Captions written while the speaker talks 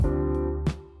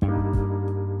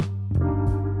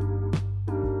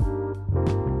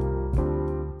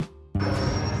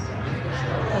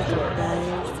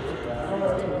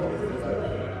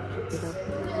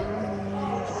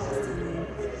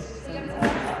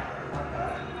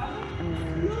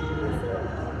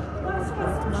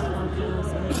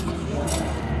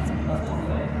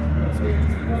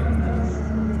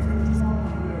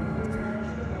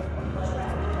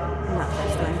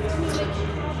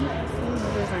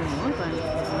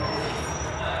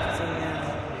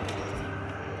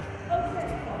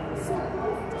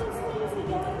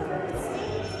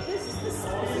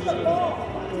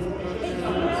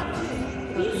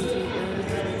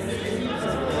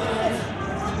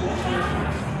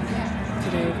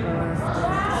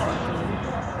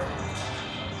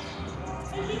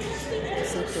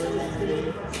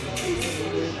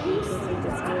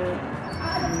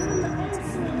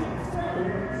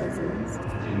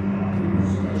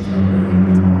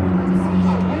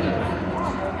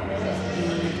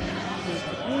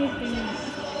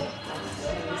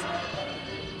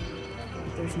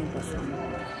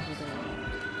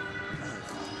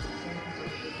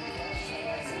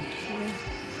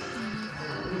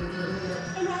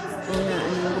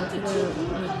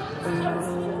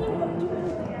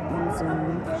on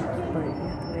Zoom, but you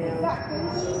have to pay.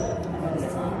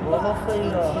 Well, hopefully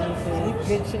you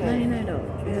get tonight.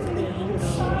 $99. You have to pay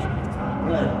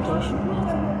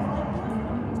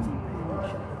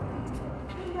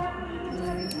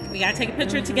 $100. We gotta take a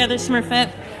picture together,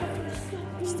 Smurfette.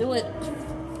 Let's do it.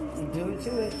 Do it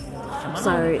to it.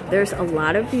 Sorry, there's a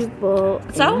lot of people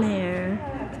in there.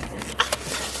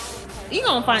 You're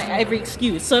gonna find every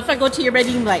excuse. So if I go to your bed,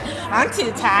 you can be like, I'm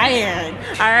too tired.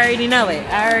 I already know it.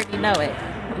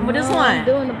 What is one? I'm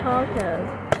doing the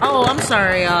podcast. Oh, I'm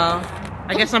sorry, y'all.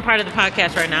 I guess I'm part of the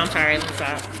podcast right now. I'm sorry. Let's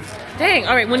stop. Dang.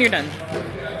 All right, when you're done.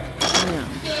 Yeah.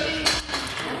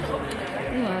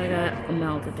 I got a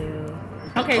mile to do.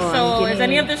 Okay, so is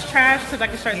any of this trash? Because I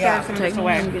can start throwing some of this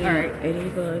away. I'm getting All right.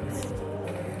 $80.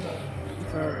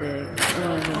 So big.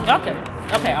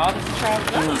 Okay, all this is trash.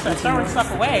 You need to start throwing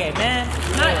stuff away, man.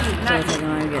 Not you. So I'm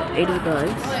gonna get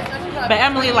 $80. But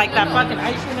Emily, like that fucking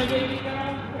ice cream I gave you, girl.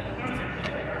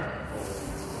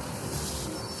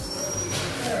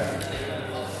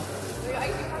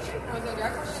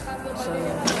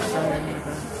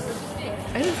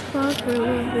 I just paused for a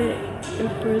little bit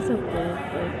for something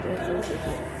like this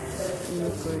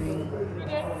recording.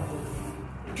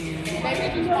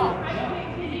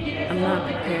 I'm not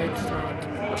prepared to talk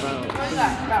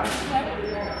about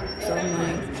things. So I'm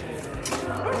like,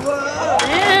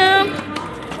 damn.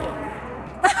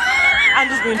 I'm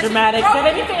just being dramatic. Did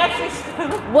anything actually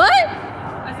What? I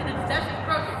said it's definitely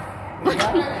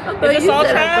broken. Is this all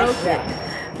trash?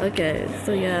 Okay,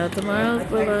 so yeah, tomorrow's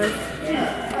the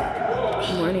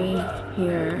last morning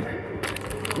here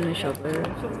in the shelter.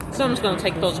 So I'm just gonna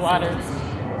take those waters.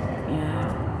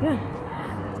 Yeah.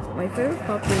 My favorite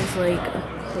coffee is like a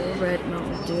cool red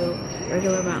Mountain Dew,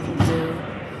 regular Mountain Dew,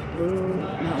 blue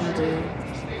Mountain Dew,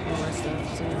 all that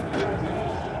stuff. So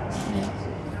yeah.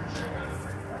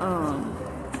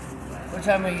 What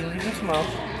time are you leaving tomorrow?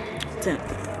 10.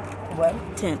 What?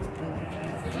 10.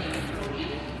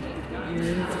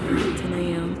 10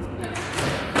 a.m.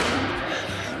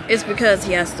 It's because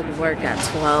he has to work at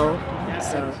 12,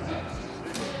 so.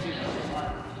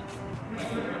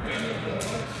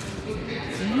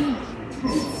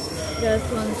 You guys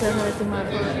want to say hi to my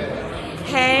podcast?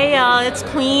 Hey y'all, it's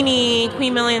Queenie.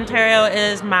 Queen Melon Tarot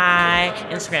is my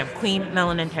Instagram. Queen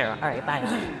Melon Tarot. All right, bye.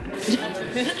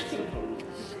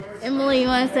 Emily, you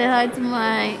want to say hi to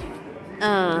my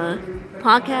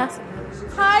podcast?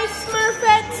 Hi,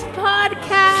 Smurfette's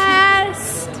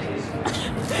podcast.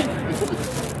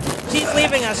 She's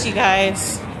leaving us, you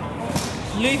guys.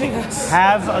 Leaving us.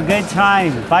 Have a good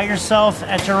time by yourself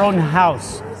at your own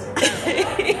house.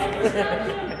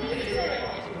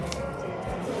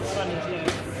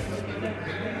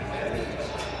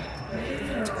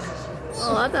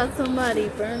 Oh, I thought somebody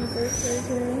burned this right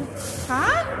here. Huh? I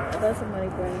thought somebody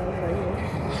burned this right here.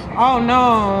 Oh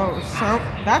no, so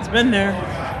that's been there.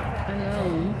 I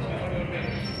know.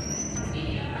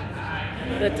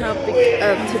 The topic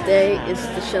of today is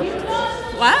the shelter.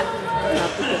 What? The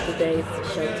topic of today is the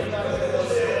shelter.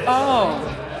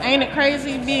 Oh, ain't it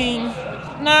crazy being...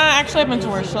 Nah, actually I've been to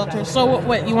worse shelters. So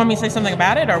what, you want me to say something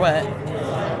about it or what?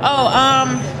 Oh,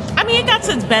 I mean, it got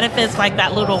its benefits, like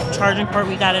that little charging port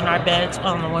we got in our beds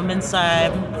on the women's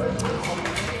side.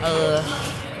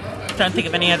 Trying to think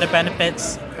of any other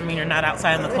benefits. I mean, you're not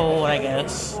outside in the cold, I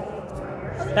guess.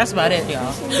 That's about it,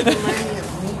 y'all.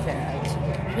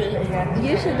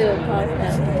 You should do a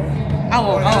podcast.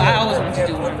 Oh, I always want to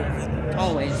do one.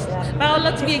 Always. But I would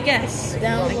love to be a guest.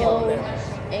 Download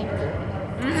Anchor.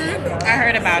 I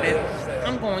heard about it.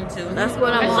 I'm going to. That's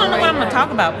what I I'm just on don't know right what I'm going now. to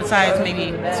talk about besides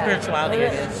maybe spirituality, I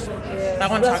guess. I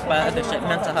want to talk about other shit,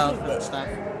 mental health and stuff.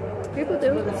 People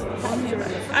do.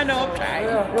 I know, I'm trying.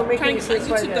 I'm trying to get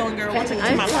my YouTube going, girl. Once I get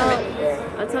to my private.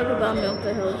 I talk about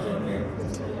mental health.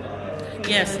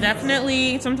 Yes,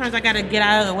 definitely. Sometimes I got to get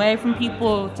out of the way from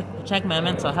people to check my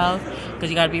mental health because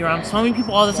you got to be around so many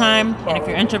people all the time. And if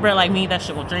you're an introvert like me, that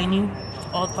shit will drain you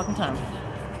all the fucking time.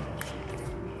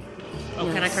 Oh,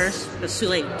 yes. Can I curse? It's too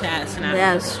late to ask now.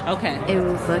 Yes. Okay. It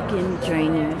will fucking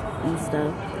drain you and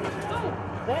stuff.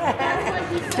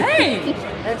 Dang.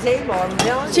 That's table, I'm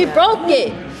telling She you. broke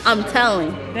it. I'm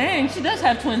telling. Dang, she does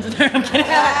have twins in her. I'm kidding.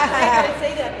 I gotta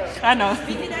say that though. I know.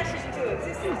 Speaking that shit into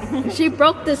existence. She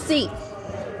broke the seat.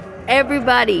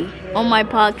 Everybody on my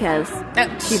podcast,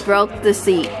 she broke the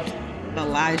seat. The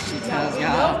lies she tells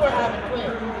y'all.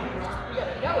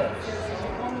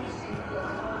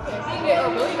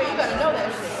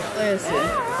 Listen,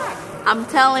 I'm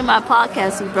telling my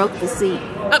podcast he broke the seat.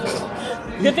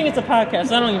 Good thing it's a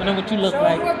podcast. I don't even know what you look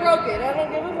like. We're broken. I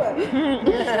don't give a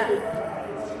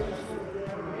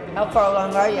fuck. How far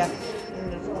along are you?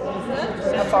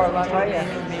 How far along are you?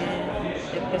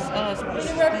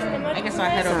 I guess I'll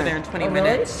head over there in 20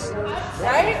 minutes.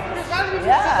 Right?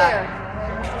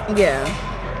 Yeah. Yeah.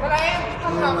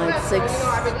 I'm like 6.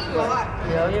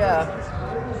 Yeah.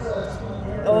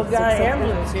 Oh, got an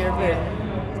ambulance here, but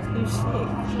you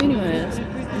sick. Anyways,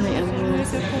 the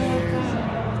ambulance is here.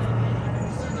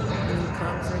 And the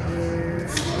cops are here.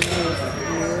 It's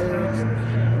weird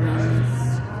around this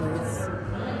place.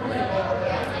 Like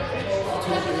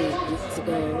 2 weeks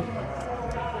ago.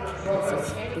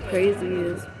 The crazy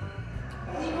is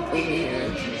over here.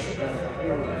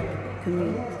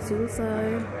 Commit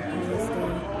suicide. All this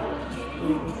stuff.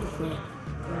 Like, what the fuck?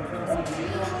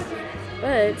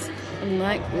 But I'm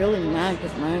like really mad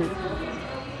because my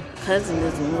cousin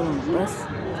doesn't live on the bus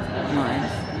line.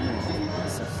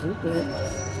 It's so stupid.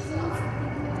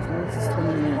 This is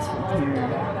 20 minutes from here.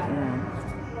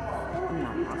 Yeah. I'm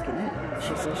not walking it.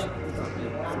 She said she could walk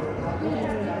it. So,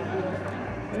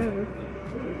 whatever.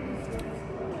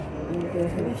 I'm gonna go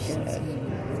ahead and get some more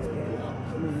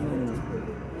money.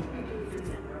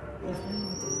 With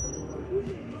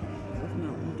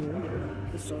Mountain Dew.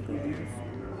 It's so good.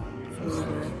 It's really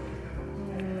good.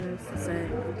 To say, I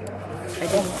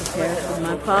didn't prepare for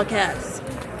my podcast.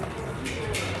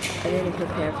 I didn't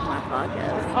prepare for my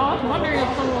podcast. Oh, I was wondering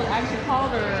if someone actually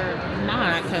called or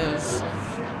not, because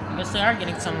I guess they are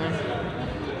getting someone.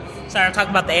 Sorry, I'm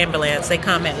talking about the ambulance. They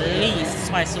come at least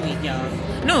twice a week, y'all.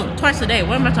 No, twice a day.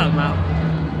 What am I talking about?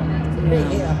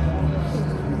 Yeah.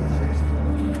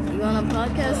 You want a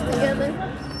podcast together?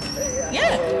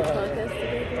 Yeah. Podcast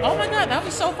together? Oh my God, that would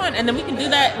be so fun. And then we can do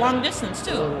that long distance,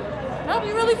 too. That would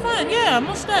be really fun. Yeah,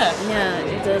 most that. Yeah,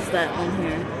 it does that on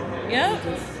here. Yeah.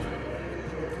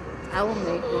 I will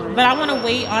make one. But I want to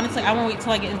wait, honestly, I want to wait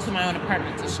till I get into my own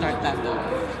apartment to start that, though.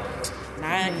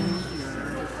 Not...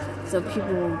 So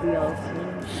people will be all...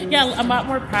 Yeah, a lot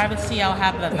more privacy. I'll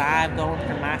have the vibe going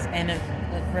from my end of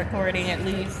recording at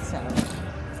least, so...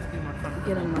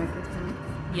 Get a microphone.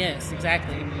 Yes,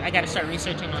 exactly. I got to start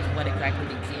researching on what exactly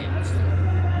they can.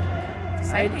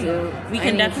 I do. We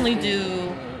can definitely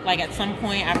do, like at some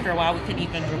point after a while, we could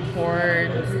even record,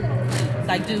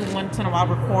 like do once in a while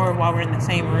record while we're in the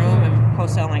same room and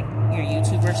post on like your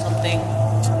YouTube or something.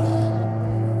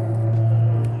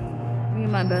 Me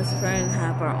and my best friend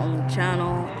have our own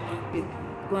channel. We're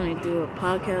going to do a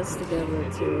podcast together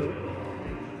too.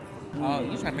 Oh,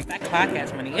 you trying to make that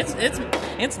podcast money? It's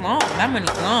long. That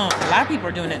money's long. A lot of people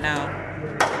are doing it now.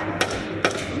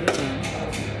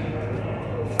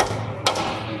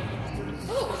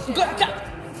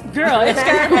 Girl, it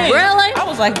scared me. Really? I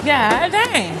was like, yeah,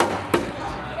 dang.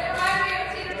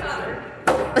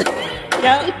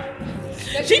 Yep.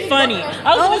 She funny.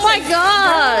 Oh my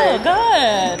God.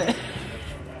 Good.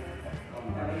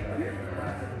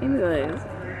 Anyways,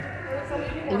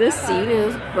 this seat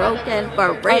is broken for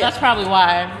Oh, real. that's probably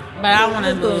why. But I want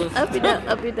to move. Up and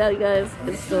down, guys.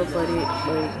 It's so funny.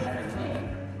 Like,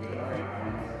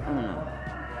 I don't know.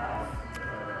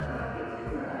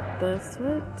 That's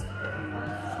what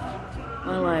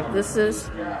my life. This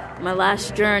is my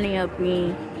last journey of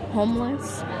being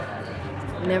homeless.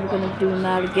 Never gonna do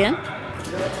that again.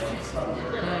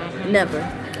 Never.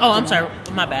 Oh, I'm sorry.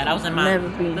 My bad. I was in my... Never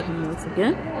being homeless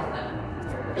again.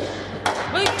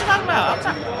 What are you talking about? I'm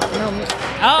sorry. No.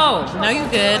 Oh, no, you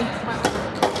good.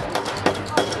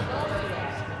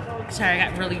 Sorry, I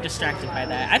got really distracted by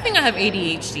that. I think I have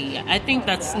ADHD. I think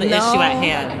that's the issue at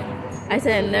hand. I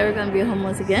said I'm never gonna be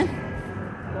homeless again.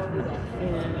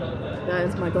 And that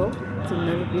is my goal, to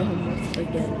never be homeless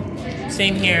again.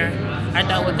 Same here. I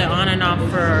dealt with it on and off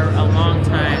for a long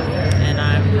time, and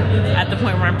I'm at the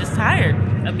point where I'm just tired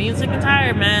of being sick and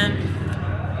tired, man.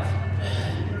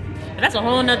 But that's a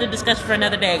whole nother discussion for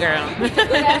another day, girl. We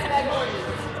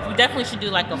definitely should do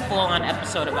like a full-on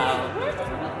episode about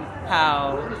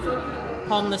how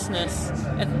homelessness,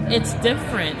 it's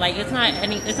different. Like it's not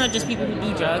just people who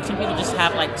do drugs. Some people just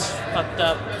have like fucked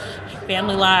up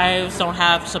family lives, don't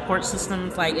have support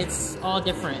systems. Like it's all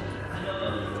different.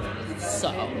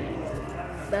 So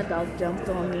That dog jumped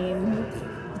on me.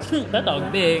 that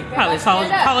dog big, probably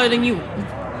taller than you.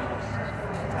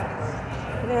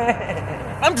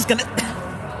 I'm just gonna...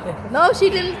 No, she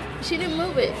didn't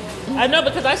move it. I know,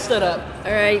 because I stood up.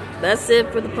 Alright, that's it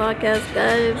for the podcast,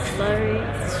 guys. Sorry,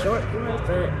 it's a short one,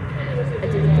 but I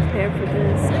didn't prepare for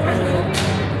this.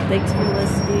 Thanks for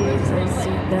listening. I see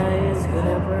you guys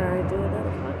whenever I do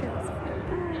another podcast.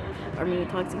 I mean,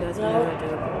 talk to you guys whenever I do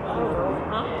it.